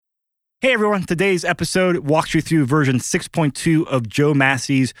Hey everyone, today's episode walks you through version 6.2 of Joe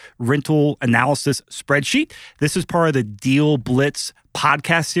Massey's rental analysis spreadsheet. This is part of the Deal Blitz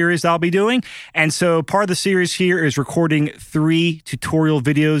podcast series that I'll be doing. And so part of the series here is recording 3 tutorial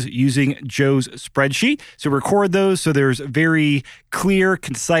videos using Joe's spreadsheet. So record those so there's very clear,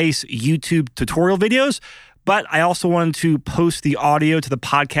 concise YouTube tutorial videos. But I also wanted to post the audio to the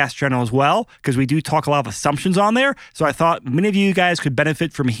podcast channel as well, because we do talk a lot of assumptions on there. So I thought many of you guys could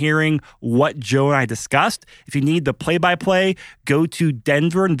benefit from hearing what Joe and I discussed. If you need the play-by-play, go to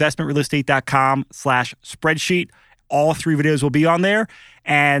denverinvestmentrealestate.com/spreadsheet. All 3 videos will be on there.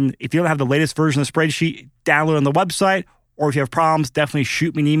 And if you don't have the latest version of the spreadsheet, download it on the website. Or if you have problems, definitely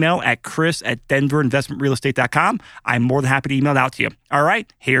shoot me an email at chris@denverinvestmentrealestate.com. I'm more than happy to email it out to you. All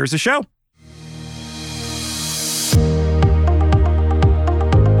right, here's the show.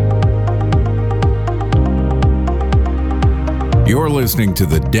 You're listening to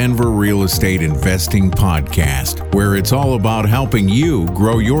the Denver Real Estate Investing Podcast, where it's all about helping you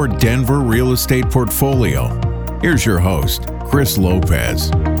grow your Denver real estate portfolio. Here's your host, Chris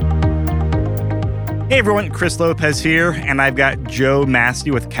Lopez. Hey everyone, Chris Lopez here, and I've got Joe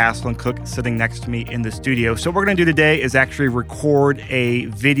Massey with Castle & Cook sitting next to me in the studio. So what we're going to do today is actually record a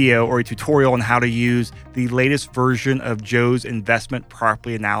video or a tutorial on how to use the latest version of Joe's investment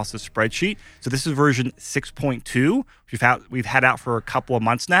property analysis spreadsheet. So this is version 6.2. We've had out for a couple of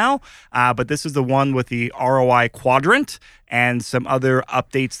months now, but this is the one with the ROI quadrant and some other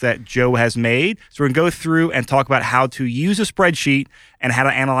updates that Joe has made. So we're going to go through and talk about how to use a spreadsheet and how to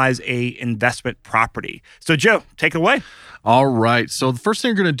analyze a investment property. So Joe, take it away. All right. So the first thing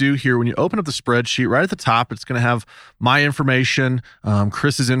you're going to do here, when you open up the spreadsheet, right at the top, it's going to have my information,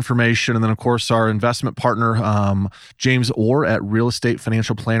 Chris's information, and then, of course, our investment partner, James Orr at Real Estate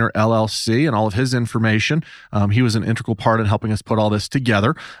Financial Planner, LLC, and all of his information. He was an integral part in helping us put all this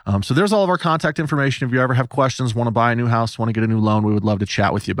together. So there's all of our contact information. If you ever have questions, want to buy a new house, want to get a new loan, we would love to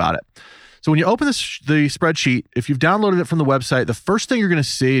chat with you about it. So when you open the spreadsheet, if you've downloaded it from the website, the first thing you're going to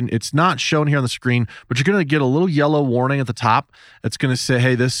see, and it's not shown here on the screen, but you're going to get a little yellow warning at the top. It's going to say,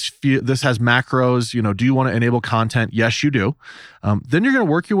 hey, this has macros. Do you want to enable content? Yes, you do. Then you're going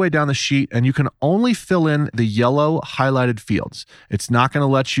to work your way down the sheet, and you can only fill in the yellow highlighted fields. It's not going to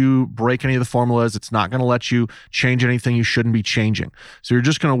let you break any of the formulas. It's not going to let you change anything you shouldn't be changing. So you're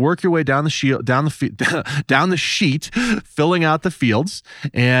just going to work your way down the sheet, down the sheet, filling out the fields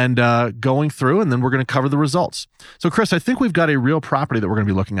and going through, and then we're going to cover the results. So Chris, I think we've got a real property that we're going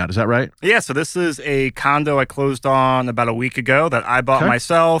to be looking at. Is that right? Yeah, so this is a condo I closed on about a week ago that I bought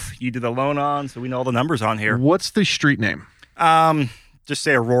myself. You did the loan on, so we know all the numbers on here. What's the street name? Just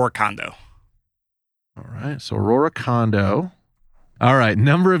say Aurora Condo. All right, so Aurora Condo. All right,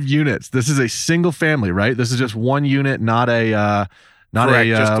 number of units. This is a single family, right? This is just one unit, not a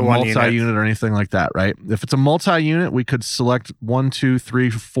multi-unit or anything like that, right? If it's a multi-unit, we could select 1, 2, 3,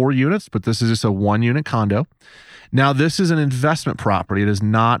 4 units, but this is just a 1-unit condo. Now, this is an investment property. It is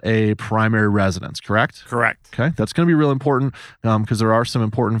not a primary residence, correct? Correct. Okay, that's going to be real important because there are some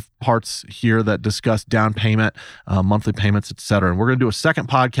important parts here that discuss down payment, monthly payments, et cetera. And we're going to do a second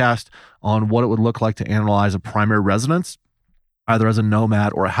podcast on what it would look like to analyze a primary residence, either as a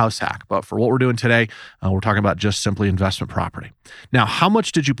nomad or a house hack. But for what we're doing today, we're talking about just simply investment property. Now, how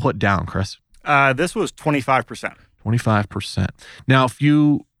much did you put down, Chris? This was 25%. 25%. Now, if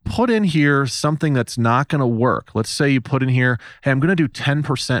you put in here something that's not going to work, let's say you put in here, hey, I'm going to do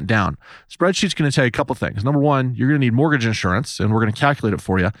 10% down. Spreadsheet's going to tell you a couple things. Number one, you're going to need mortgage insurance, and we're going to calculate it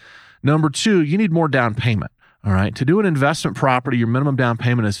for you. Number two, you need more down payment. All right. To do an investment property, your minimum down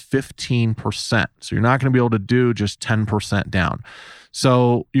payment is 15%. So you're not going to be able to do just 10% down.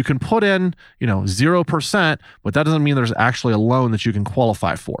 So you can put in, 0%, but that doesn't mean there's actually a loan that you can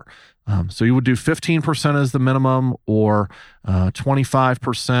qualify for. So you would do 15% as the minimum, or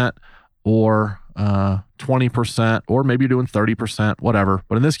 25%, or 20%, or maybe you're doing 30%, whatever.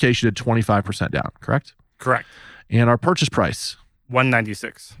 But in this case, you did 25% down, correct? Correct. And our purchase price?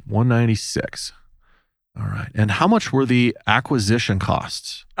 $196. $196. All right. And how much were the acquisition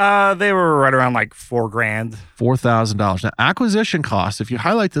costs? They were right around like $4,000. $4,000. Now, acquisition costs, if you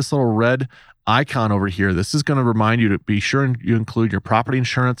highlight this little red icon over here, this is going to remind you to be sure you include your property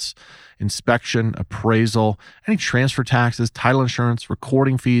insurance, inspection, appraisal, any transfer taxes, title insurance,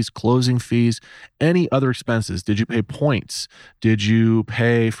 recording fees, closing fees, any other expenses. Did you pay points? Did you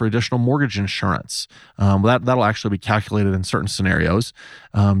pay for additional mortgage insurance? That'll actually be calculated in certain scenarios.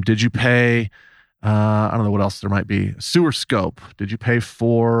 Did you pay... I don't know what else there might be. Sewer scope. Did you pay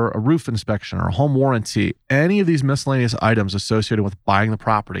for a roof inspection or a home warranty? Any of these miscellaneous items associated with buying the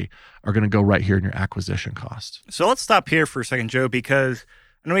property are going to go right here in your acquisition cost. So let's stop here for a second, Joe, because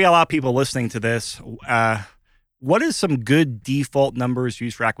I know we got a lot of people listening to this. What is some good default numbers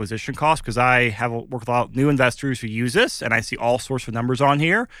used for acquisition costs? Because I have worked with a lot of new investors who use this, and I see all sorts of numbers on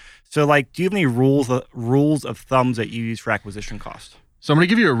here. So, do you have any rules of thumbs that you use for acquisition costs? So I'm going to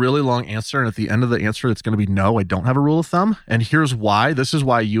give you a really long answer, and at the end of the answer, it's going to be no, I don't have a rule of thumb. And here's why. This is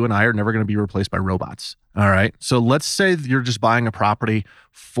why you and I are never going to be replaced by robots. All right. So let's say you're just buying a property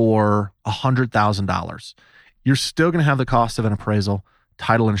for $100,000. You're still going to have the cost of an appraisal,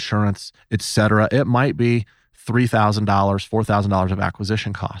 title insurance, etc. It might be $3,000, $4,000 of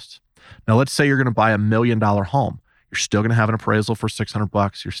acquisition costs. Now, let's say you're going to buy $1 million home. You're still going to have an appraisal for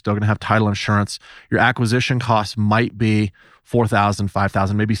 $600. You're still going to have title insurance. Your acquisition costs might be $4,000,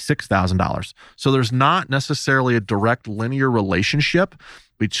 $5,000, maybe $6,000. So there's not necessarily a direct linear relationship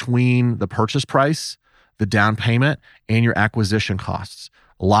between the purchase price, the down payment, and your acquisition costs.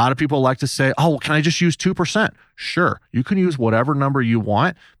 A lot of people like to say, oh, can I just use 2%? Sure, you can use whatever number you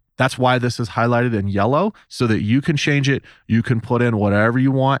want. That's why this is highlighted in yellow so that you can change it. You can put in whatever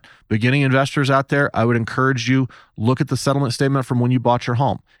you want. Beginning investors out there, I would encourage you, look at the settlement statement from when you bought your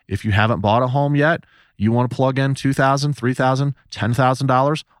home. If you haven't bought a home yet, you want to plug in $2,000, $3,000,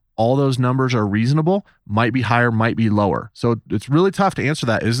 $10,000. All those numbers are reasonable, might be higher, might be lower. So it's really tough to answer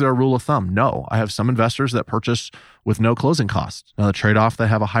that. Is there a rule of thumb? No. I have some investors that purchase with no closing costs. Now, the trade-off, they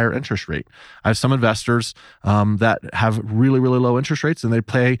have a higher interest rate. I have some investors that have really, really low interest rates, and they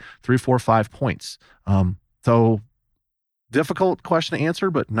pay 3, 4, 5 points. So difficult question to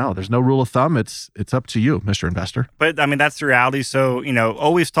answer, but no, there's no rule of thumb. It's up to you, Mr. Investor. But I mean, that's the reality. So,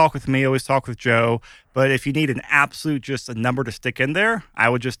 always talk with me, always talk with Joe. But if you need an absolute, just a number to stick in there, I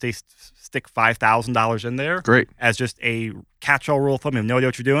would just stick $5,000 in there. Great. As just a catch-all rule of thumb. You have no idea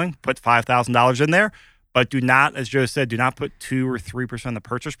what you're doing, put $5,000 in there. But do not, as Joe said, do not put 2 or 3% of the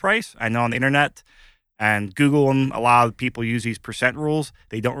purchase price. I know on the internet and Google them, a lot of people use these percent rules.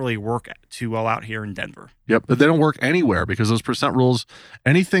 They don't really work too well out here in Denver. Yep, but they don't work anywhere because those percent rules,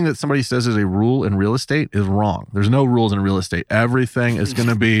 anything that somebody says is a rule in real estate is wrong. There's no rules in real estate. Everything is going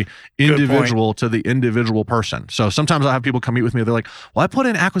to be individual to the individual person. So sometimes I'll have people come meet with me. They're like, well, I put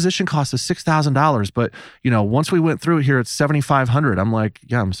in acquisition costs of $6,000, but once we went through it here, it's $7,500. I'm like,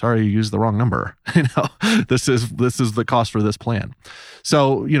 yeah, I'm sorry, you used the wrong number. This is the cost for this plan.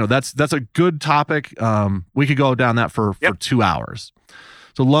 So, that's a good topic. We could go down that for 2 hours.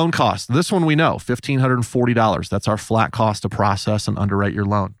 So loan costs, this one we know, $1,540. That's our flat cost to process and underwrite your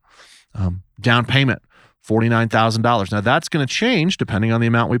loan. Down payment, $49,000. Now that's going to change depending on the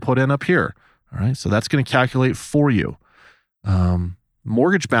amount we put in up here. All right, so that's going to calculate for you.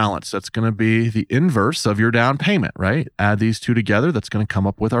 Mortgage balance, that's going to be the inverse of your down payment, right? Add these two together, that's going to come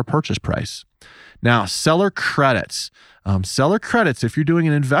up with our purchase price. Now, seller credits. Seller credits, if you're doing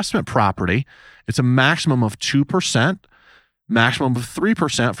an investment property, it's a maximum of 2%. Maximum of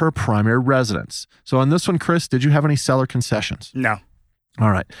 3% for a primary residence. So on this one, Chris, did you have any seller concessions? No.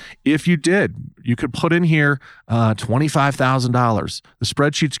 All right. If you did, you could put in here $25,000. The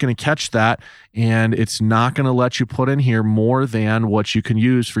spreadsheet's going to catch that, and it's not going to let you put in here more than what you can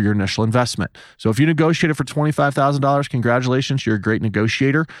use for your initial investment. So if you negotiated for $25,000, congratulations, you're a great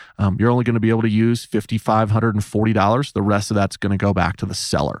negotiator. You're only going to be able to use $5,540. The rest of that's going to go back to the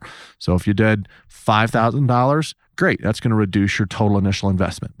seller. So if you did $5,000, great. That's going to reduce your total initial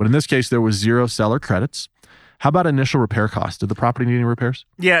investment. But in this case, there was 0 seller credits. How about initial repair costs? Did the property need any repairs?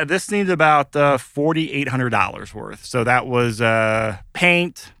 Yeah, this needs about $4,800 worth. So that was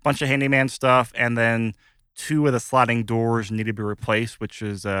paint, bunch of handyman stuff, and then 2 of the sliding doors needed to be replaced, which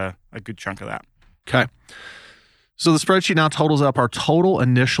is a good chunk of that. Okay. So the spreadsheet now totals up our total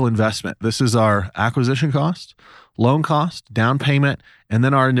initial investment. This is our acquisition cost, loan cost, down payment, and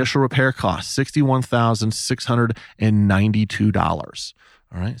then our initial repair cost, $61,692.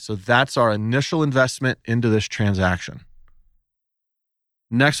 All right, so that's our initial investment into this transaction.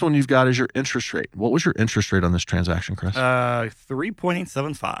 Next one you've got is your interest rate. What was your interest rate on this transaction, Chris?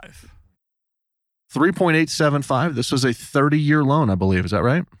 3.875. 3.875. This was a 30-year loan, I believe. Is that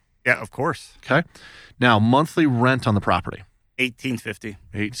right? Yeah, of course. Okay. Now, monthly rent on the property.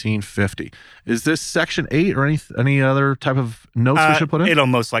 $1,850. Is this Section 8 or any other type of notes we should put in? It'll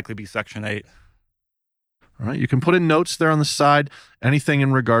most likely be Section 8. All right. You can put in notes there on the side, anything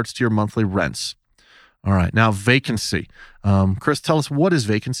in regards to your monthly rents. All right. Now, vacancy. Chris, tell us, what is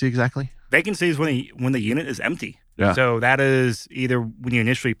vacancy exactly? Vacancy is when the unit is empty. Yeah. So that is either when you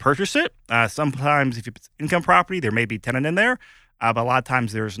initially purchase it. Sometimes if it's income property, there may be tenant in there. But a lot of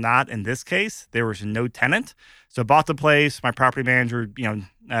times there's not. In this case, there was no tenant. So bought the place. My property manager,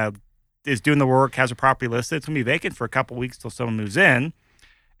 is doing the work, has a property listed. It's going to be vacant for a couple of weeks till someone moves in.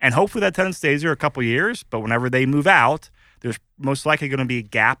 And hopefully that tenant stays there a couple of years. But whenever they move out, there's most likely going to be a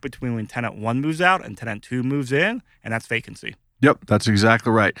gap between when tenant 1 moves out and tenant 2 moves in, and that's vacancy. Yep, that's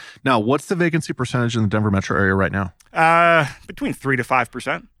exactly right. Now, what's the vacancy percentage in the Denver metro area right now? Between 3 to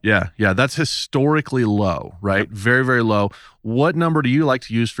 5%. Yeah, that's historically low, right? Yep. Very, very low. What number do you like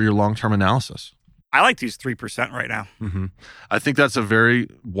to use for your long-term analysis? I like to use 3% right now. Mm-hmm. I think that's a very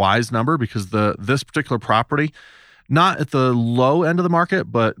wise number because this particular property, not at the low end of the market,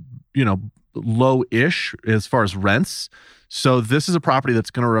 but low-ish as far as rents. So this is a property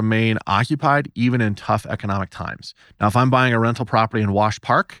that's going to remain occupied even in tough economic times. Now, if I'm buying a rental property in Wash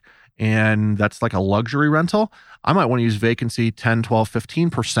Park and that's like a luxury rental, I might want to use vacancy 10, 12,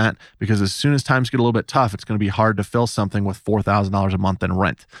 15% because as soon as times get a little bit tough, it's going to be hard to fill something with $4,000 a month in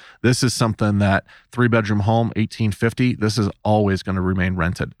rent. This is something that 3-bedroom home, $1,850, this is always going to remain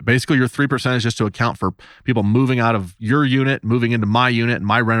rented. Basically, your 3% is just to account for people moving out of your unit, moving into my unit, and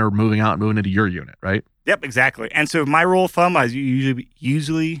my renter moving out and moving into your unit, right? Yep, exactly. And so my rule of thumb, I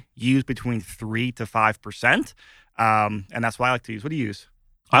usually use between 3 to 5%, and that's what I like to use. What do you use?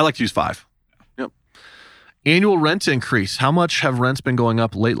 I like to use 5. Yep. Annual rent increase. How much have rents been going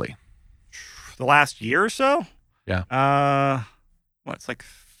up lately? The last year or so? Yeah. It's like,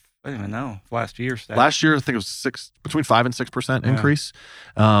 I don't even know. Last year, I think it was between 5 and 6% increase.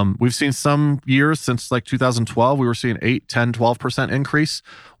 We've seen some years since like 2012, we were seeing 8, 10, 12% increase.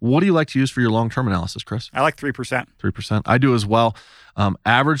 What do you like to use for your long-term analysis, Chris? I like 3%. 3%. I do as well.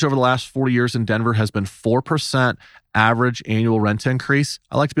 Average over the last 40 years in Denver has been 4% average annual rent increase.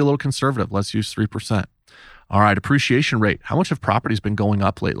 I like to be a little conservative. Let's use 3%. All right. Appreciation rate. How much have properties been going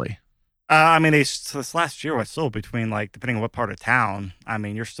up lately? This last year was still between depending on what part of town.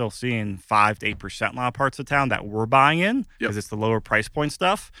 You're still seeing 5 to 8% in a lot of parts of town that we're buying in because it's the lower price point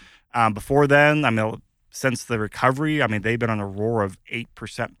stuff. Before then, since the recovery, they've been on a roar of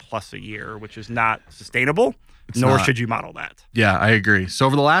 8% plus a year, which is not sustainable. Nor should you model that. Yeah, I agree. So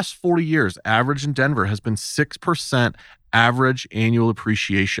over the last 40 years, average in Denver has been 6% average annual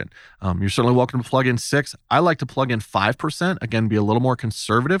appreciation. You're certainly welcome to plug in 6. I like to plug in 5%. Again, be a little more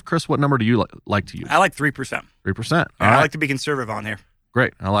conservative. Chris, what number do you like to use? I like 3%. 3%. I like to be conservative on here.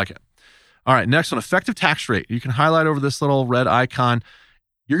 Great. I like it. All right. Next one, effective tax rate. You can highlight over this little red icon.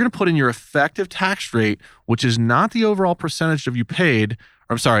 You're going to put in your effective tax rate, which is not the overall percentage of you paid.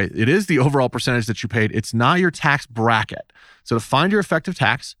 I'm sorry, it is the overall percentage that you paid. It's not your tax bracket. So to find your effective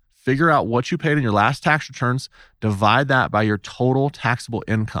tax, figure out what you paid in your last tax returns, divide that by your total taxable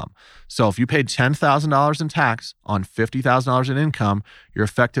income. So if you paid $10,000 in tax on $50,000 in income, your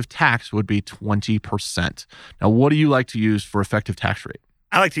effective tax would be 20%. Now, what do you like to use for effective tax rate?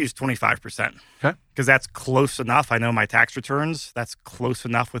 I like to use 25%. Okay. Because that's close enough. I know my tax returns, that's close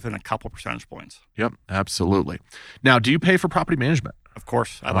enough within a couple percentage points. Yep, absolutely. Now, do you pay for property management? Of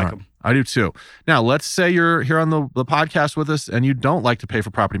course. I like them. I do too. Now, let's say you're here on the podcast with us and you don't like to pay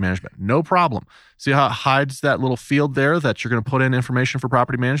for property management. No problem. See how it hides that little field there that you're going to put in information for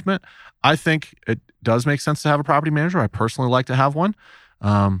property management? I think it does make sense to have a property manager. I personally like to have one.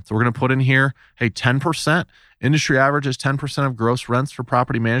 So we're going to put in here, hey, 10%. Industry average is 10% of gross rents for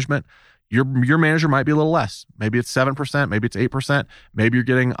property management. Your manager might be a little less. Maybe it's 7%, maybe it's 8%. Maybe you're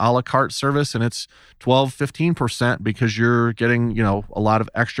getting a la carte service and it's 12, 15% because you're getting, a lot of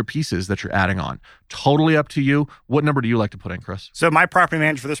extra pieces that you're adding on. Totally up to you. What number do you like to put in, Chris? So my property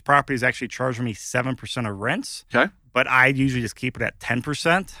manager for this property is actually charging me 7% of rents. Okay. But I usually just keep it at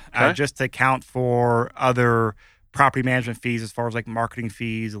 10%, just to account for other property management fees as far as like marketing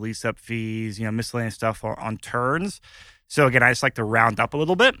fees, lease up fees, miscellaneous stuff on turns. So again, I just like to round up a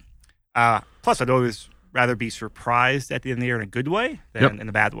little bit. Plus, I'd always rather be surprised at the end of the year in a good way than in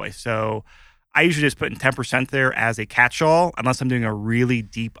a bad way. So I usually just put in 10% there as a catch-all. Unless I'm doing a really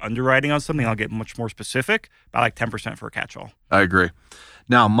deep underwriting on something, I'll get much more specific. But I like 10% for a catch-all. I agree.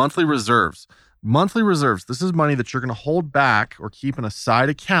 Now, monthly reserves. Monthly reserves, this is money that you're going to hold back or keep in a side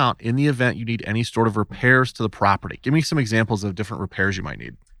account in the event you need any sort of repairs to the property. Give me some examples of different repairs you might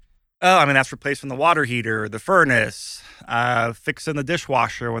need. Oh, that's replacing the water heater, the furnace, fixing the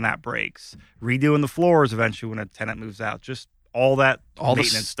dishwasher when that breaks, redoing the floors eventually when a tenant moves out, just all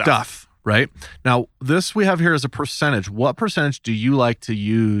maintenance stuff. Right? Now, this we have here is a percentage. What percentage do you like to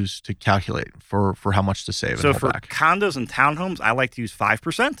use to calculate for how much to save? So for condos and townhomes, I like to use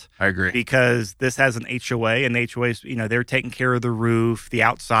 5%. I agree. Because this has an HOA, and the HOAs, they're taking care of the roof, the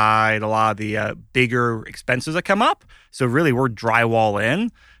outside, a lot of the bigger expenses that come up. So really, we're drywall in.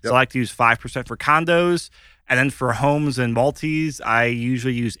 Yep. So I like to use 5% for condos. And then for homes and multis, I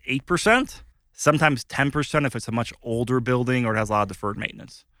usually use 8%, sometimes 10% if it's a much older building or it has a lot of deferred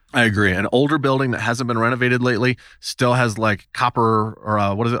maintenance. I agree. An older building that hasn't been renovated lately still has like copper or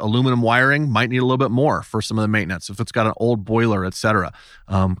aluminum wiring, might need a little bit more for some of the maintenance if it's got an old boiler, etc.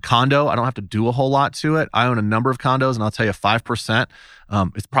 Condo, I don't have to do a whole lot to it. I own a number of condos, and I'll tell you 5%.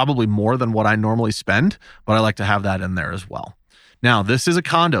 It's probably more than what I normally spend, but I like to have that in there as well. Now, this is a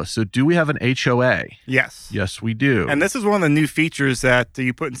condo, so do we have an HOA? Yes. Yes, we do. And this is one of the new features that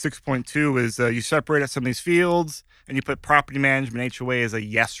you put in 6.2 is you separate out some of these fields and you put property management HOA as a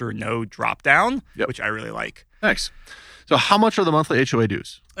yes or no drop down, which I really like. Thanks. So how much are the monthly HOA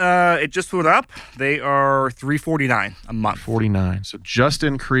dues? It just went up. They are $349 a month. $49. So just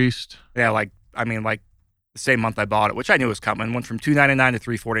increased. Yeah, like the same month I bought it, which I knew was coming. Went from $299 to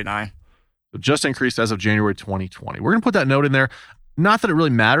 $349. So just increased as of January 2020. We're going to put that note in there. Not that it really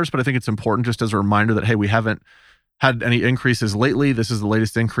matters, but I think it's important just as a reminder that, hey, we haven't had any increases lately. This is the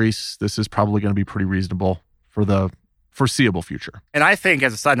latest increase. This is probably going to be pretty reasonable for the foreseeable future. And I think,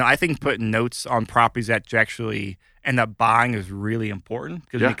 as a side note, I think putting notes on properties that you actually end up buying is really important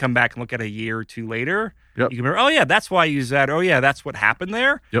because when you come back and look at a year or two later, you can remember, oh, yeah, that's why I use that. Oh, yeah, that's what happened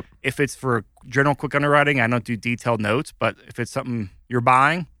there. Yep. If it's for general quick underwriting, I don't do detailed notes, but if it's something you're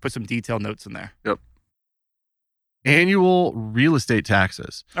buying, put some detailed notes in there. Yep. Annual real estate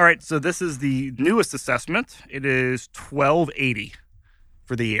taxes. All right, so this is the newest assessment. It is $1,280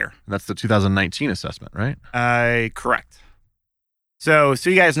 for the year. That's the 2019 assessment, right? Correct. So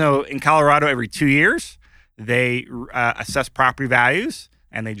you guys know in Colorado, every 2 years, they assess property values,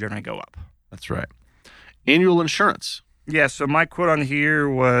 and they generally go up. That's right. Annual insurance. Yeah, so my quote on here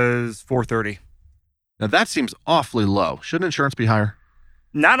was $430. Now, that seems awfully low. Shouldn't insurance be higher?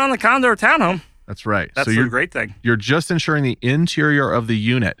 Not on the condo or townhome. That's right. That's a great thing. You're just insuring the interior of the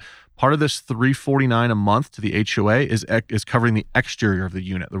unit. Part of this $349 a month to the HOA is covering the exterior of the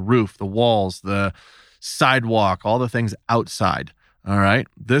unit, the roof, the walls, the sidewalk, all the things outside. All right.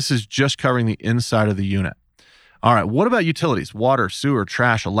 This is just covering the inside of the unit. All right. What about utilities? Water, sewer,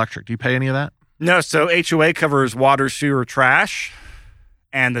 trash, electric. Do you pay any of that? No. So HOA covers water, sewer, trash,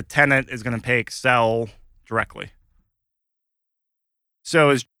 and the tenant is going to pay Excel directly. So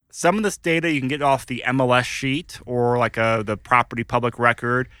is some of this data you can get off the MLS sheet or like the property public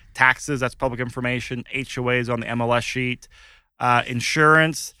record. Taxes, that's public information. HOA is on the MLS sheet.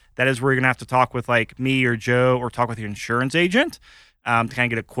 Insurance, that is where you're going to have to talk with like me or Joe or talk with your insurance agent to kind of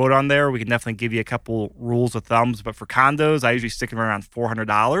get a quote on there. We can definitely give you a couple rules of thumbs. But for condos, I usually stick them around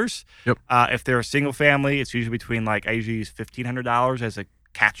 $400. Yep. If they're a single family, it's usually between I usually use $1,500 as a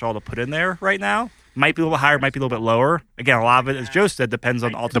catch-all to put in there right now. Might be a little higher, might be a little bit lower. Again, a lot of it, as Joe said, depends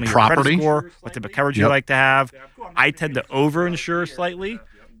on ultimately the property, your credit score, what type of coverage you like to have. I tend to over-insure slightly.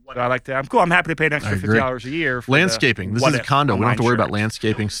 So I like to. I'm cool. I'm happy to pay an extra $50 a year. For landscaping. This is a condo. We don't have to worry about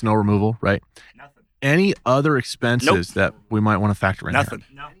landscaping, snow removal, right? Nothing. Any other expenses that we might want to factor in? Nothing.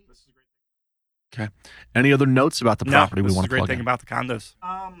 Here? No. Okay. Any other notes about the property we want to plug in? This is a great thing about the condos.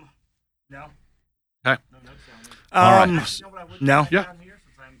 No. Okay. No notes down here. All right. No. Yeah.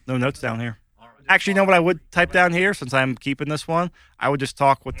 No notes down here. Actually, you know what I would type down here since I'm keeping this one? I would just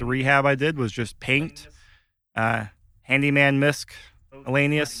talk what the rehab I did was just paint, handyman misc,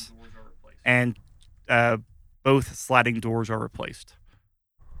 Elanius, and both sliding doors are replaced.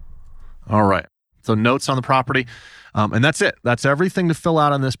 All right. So notes on the property. And that's it. That's everything to fill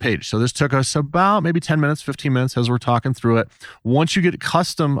out on this page. So this took us about maybe 10 minutes, 15 minutes as we're talking through it. Once you get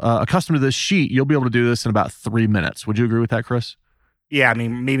accustomed to this sheet, you'll be able to do this in about 3 minutes. Would you agree with that, Chris? Yeah, I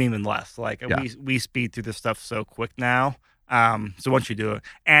mean, maybe even less. We speed through this stuff so quick now. So once you do it,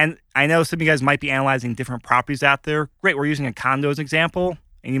 and I know some of you guys might be analyzing different properties out there. Great, we're using a condo as an example,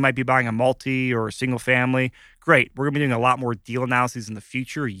 and you might be buying a multi or a single family. Great, we're going to be doing a lot more deal analyses in the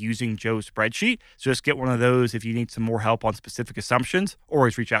future using Joe's spreadsheet. So just get one of those if you need some more help on specific assumptions, or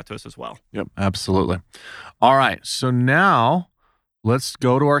always reach out to us as well. Yep, absolutely. All right, so now let's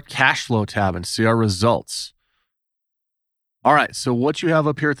go to our cash flow tab and see our results. All right, so what you have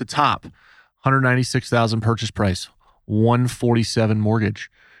up here at the top, $196,000 purchase price, $147,000 mortgage.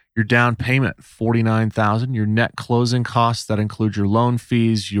 Your down payment, $49,000. Your net closing costs, that includes your loan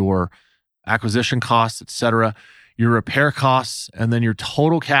fees, your acquisition costs, etc. Your repair costs, and then your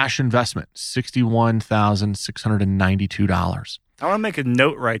total cash investment, $61,692. I want to make a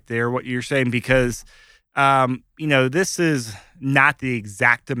note right there, what you're saying, because this is not the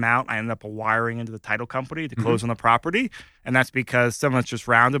exact amount I ended up wiring into the title company to close on the property. And that's because some of it's just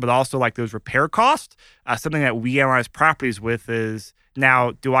rounded, but also like those repair costs. Something that we analyze properties with is,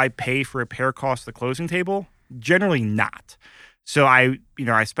 now, do I pay for repair costs at the closing table? Generally not. So I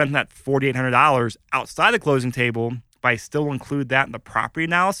spent that $4,800 outside the closing table, but I still include that in the property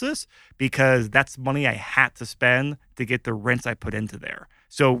analysis because that's money I had to spend to get the rents I put into there.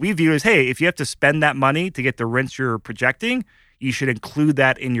 So we view as, hey, if you have to spend that money to get the rents you're projecting, you should include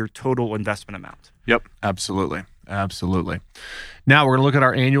that in your total investment amount. Yep, absolutely. Absolutely. Now we're going to look at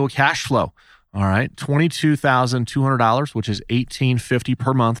our annual cash flow. All right, $22,200, which is $1,850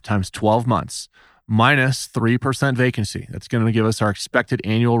 per month times 12 months, minus 3% vacancy. That's going to give us our expected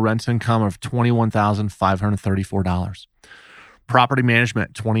annual rent income of $21,534. Property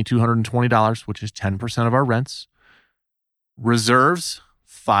management, $2,220, which is 10% of our rents. Reserves,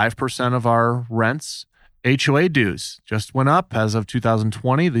 5% of our rents. HOA dues just went up as of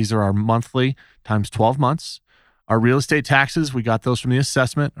 2020. These are our monthly times 12 months. Our real estate taxes, we got those from the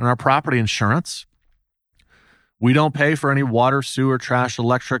assessment, and our property insurance. We don't pay for any water, sewer, trash,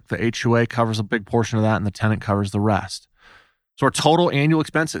 electric. The HOA covers a big portion of that, and the tenant covers the rest. So our total annual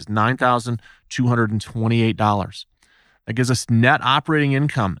expenses, $9,228. That gives us net operating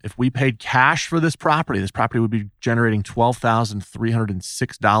income. If we paid cash for this property would be generating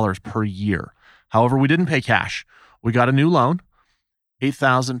 $12,306 per year. However, we didn't pay cash. We got a new loan,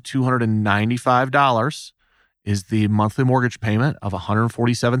 $8,295 is the monthly mortgage payment of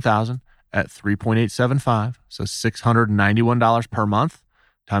 $147,000 at 3.875. So $691 per month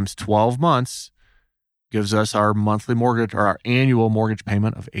times 12 months gives us our monthly mortgage or our annual mortgage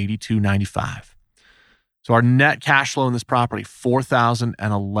payment of $8,295. So our net cash flow in this property,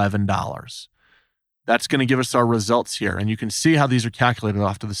 $4,011. That's going to give us our results here. And you can see how these are calculated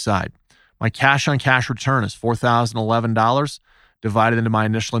off to the side. My cash on cash return is $4,011. Divided into my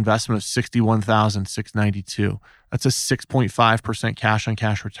initial investment of $61,692. That's a 6.5% cash on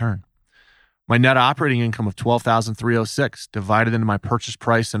cash return. My net operating income of $12,306 divided into my purchase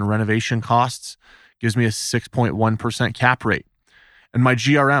price and renovation costs gives me a 6.1% cap rate. And my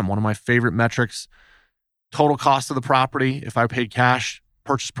GRM, one of my favorite metrics, total cost of the property, if I paid cash,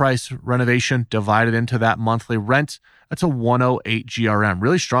 purchase price, renovation divided into that monthly rent, that's a 108 GRM.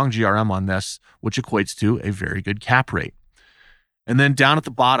 Really strong GRM on this, which equates to a very good cap rate. And then down at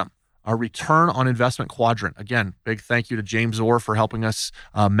the bottom, our return on investment quadrant. Again, big thank you to James Orr for helping us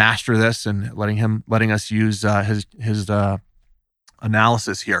master this and letting us use his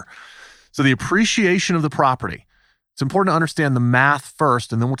analysis here. So the appreciation of the property. It's important to understand the math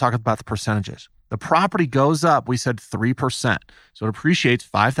first, and then we'll talk about the percentages. The property goes up, we said 3%. So it appreciates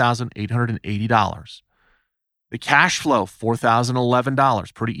 $5,880. The cash flow,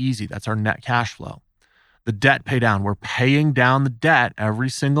 $4,011. Pretty easy. That's our net cash flow. The debt pay down. We're paying down the debt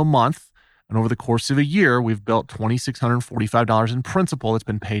every single month. And over the course of a year, we've built $2,645 in principal that's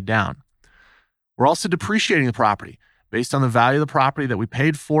been paid down. We're also depreciating the property. Based on the value of the property that we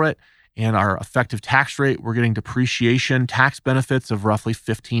paid for it and our effective tax rate, we're getting depreciation tax benefits of roughly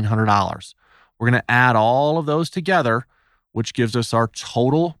 $1,500. We're going to add all of those together, which gives us our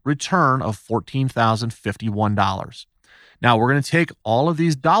total return of $14,051. Now, we're going to take all of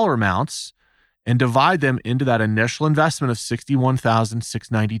these dollar amounts and divide them into that initial investment of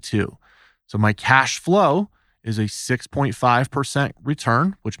 $61,692. So my cash flow is a 6.5%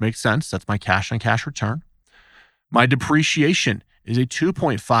 return, which makes sense. That's my cash on cash return. My depreciation is a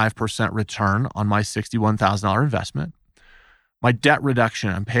 2.5% return on my $61,000 investment. My debt reduction,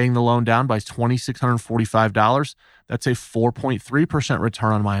 I'm paying the loan down by $2,645. That's a 4.3%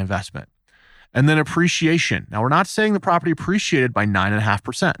 return on my investment. And then appreciation. Now, we're not saying the property appreciated by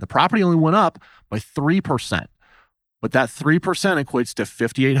 9.5%. The property only went up by 3%. But that 3% equates to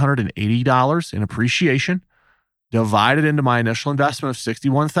 $5,880 in appreciation. Divided into my initial investment of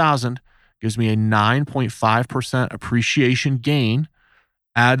 $61,000 gives me a 9.5% appreciation gain.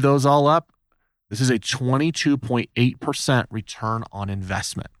 Add those all up. This is a 22.8% return on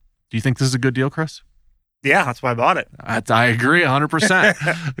investment. Do you think this is a good deal, Chris? Yeah, that's why I bought it. I agree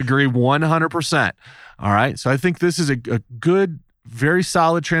 100%. Agree 100%. All right. So I think this is a good, very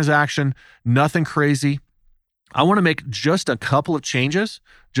solid transaction. Nothing crazy. I want to make just a couple of changes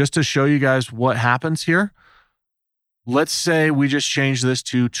just to show you guys what happens here. Let's say we just change this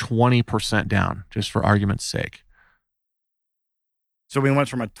to 20% down, just for argument's sake. So we went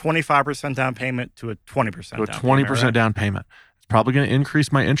from a 25% down payment to a 20% to a 20% down payment. It's probably going to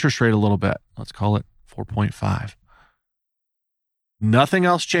increase my interest rate a little bit. Let's call it 4.5. Nothing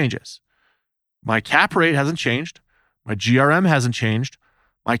else changes. My cap rate hasn't changed. My GRM hasn't changed.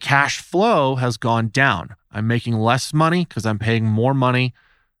 My cash flow has gone down. I'm making less money because I'm paying more money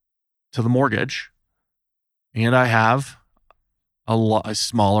to the mortgage. And I have a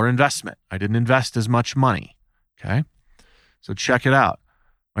smaller investment. I didn't invest as much money. Okay. So check it out.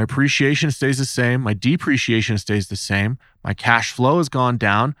 My appreciation stays the same. My depreciation stays the same. My cash flow has gone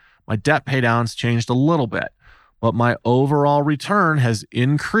down. My debt pay down's changed a little bit, but my overall return has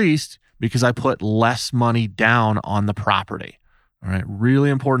increased because I put less money down on the property. All right. Really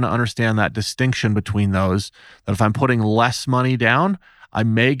important to understand that distinction between those, that if I'm putting less money down, I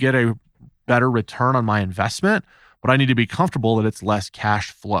may get a better return on my investment, but I need to be comfortable that it's less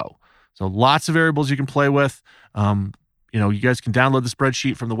cash flow. So lots of variables you can play with. You guys can download the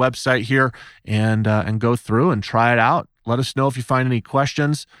spreadsheet from the website here and go through and try it out. Let us know if you find any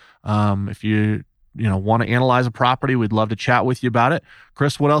questions. If you want to analyze a property, we'd love to chat with you about it.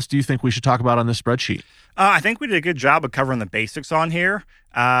 Chris, what else do you think we should talk about on this spreadsheet? I think we did a good job of covering the basics on here.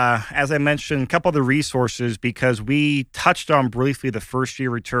 As I mentioned, a couple of the resources, because we touched on briefly the first year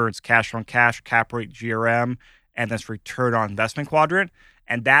returns, cash on cash, cap rate, GRM, and this return on investment quadrant.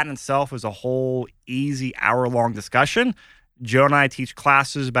 And that in itself is a whole easy hour-long discussion. Joe and I teach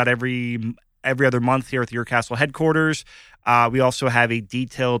classes about every other month here at the Your Castle headquarters. We also have a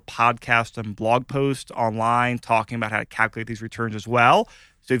detailed podcast and blog post online talking about how to calculate these returns as well.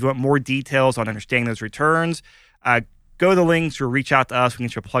 So if you want more details on understanding those returns, go to the links or reach out to us. We can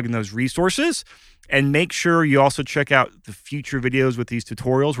get you a plug in those resources. And make sure you also check out the future videos with these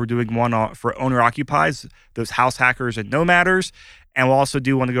tutorials. We're doing one for owner-occupies, those house hackers and nomaders. And we'll also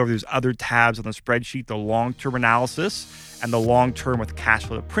want to go over those other tabs on the spreadsheet, the long-term analysis and the long-term with cash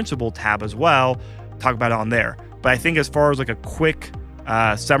flow to principal tab as well. Talk about it on there. But I think as far as like a quick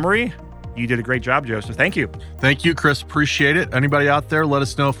summary, you did a great job, Joe. So thank you. Thank you, Chris. Appreciate it. Anybody out there, let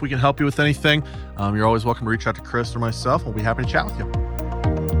us know if we can help you with anything. You're always welcome to reach out to Chris or myself. We'll be happy to chat with you.